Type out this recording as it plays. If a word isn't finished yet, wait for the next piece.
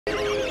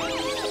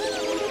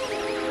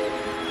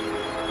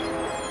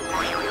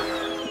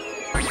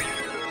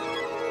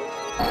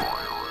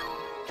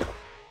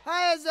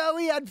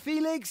Zoe and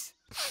Felix.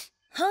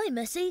 Hi,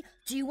 Missy.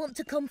 Do you want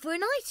to come for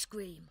an ice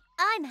cream?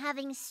 I'm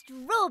having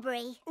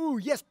strawberry. Oh,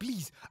 yes,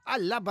 please. I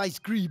love ice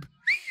cream.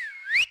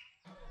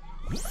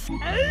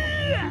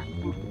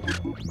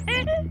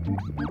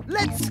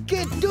 Let's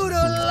get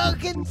doodle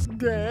looking.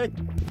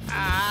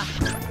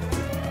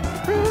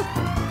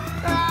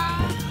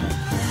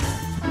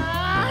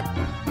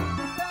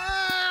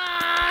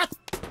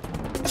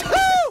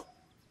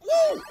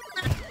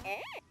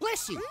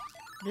 Bless you.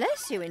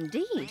 Bless you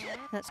indeed.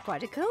 That's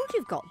quite a cold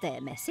you've got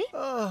there, Messi.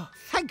 Oh,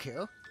 thank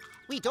you.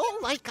 We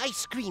don't like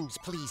ice creams,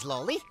 please,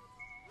 Lolly.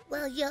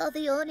 Well, you're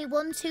the only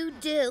ones who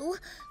do.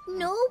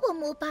 No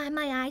one will buy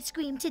my ice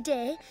cream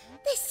today.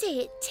 They say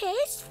it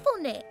tastes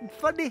funny.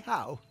 Funny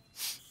how?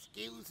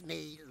 Excuse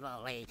me,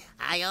 Lolly.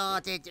 I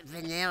ordered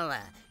vanilla,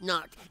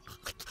 not...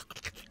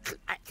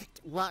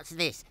 What's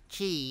this?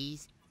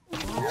 Cheese?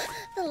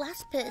 The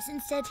last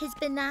person said his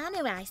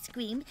banana ice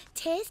cream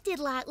tasted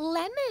like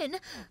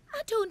lemon.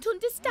 I don't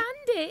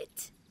understand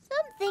it.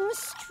 Something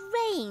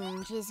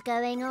strange is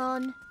going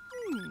on.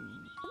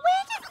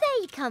 Where did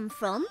they come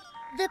from?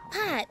 The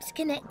pipes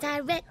connect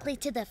directly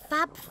to the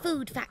Fab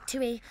Food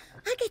Factory.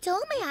 I get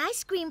all my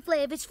ice cream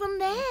flavours from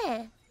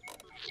there.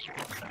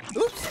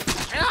 Oops.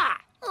 Ah!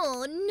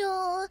 Oh,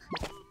 no.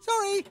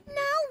 Sorry.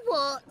 Now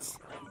what?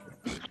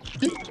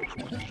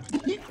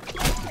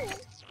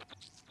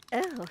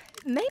 Oh,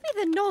 maybe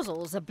the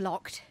nozzles are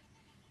blocked.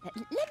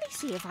 Let me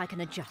see if I can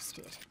adjust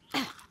it.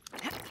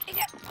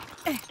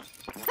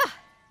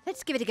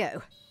 Let's give it a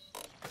go.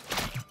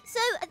 So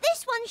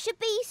this one should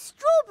be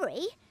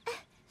strawberry?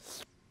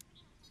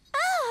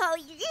 Oh,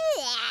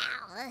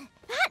 yeah.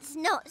 That's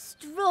not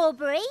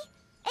strawberry.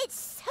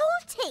 It's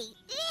salty.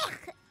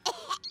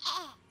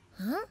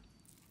 Huh?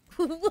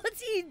 What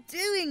are you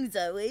doing,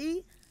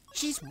 Zoe?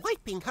 She's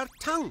wiping her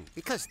tongue,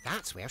 because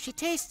that's where she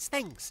tastes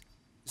things.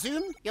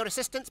 Zoom, your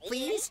assistance,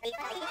 please.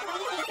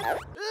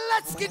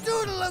 Let's get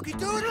doodle,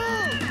 OKIDO.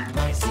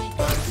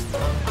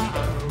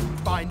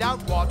 Find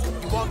out what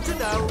you want to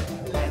know.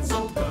 Let's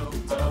all go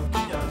to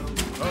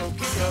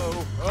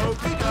OKIDO,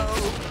 OKIDO.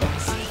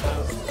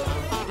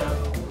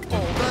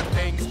 All the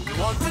things you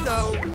want to know.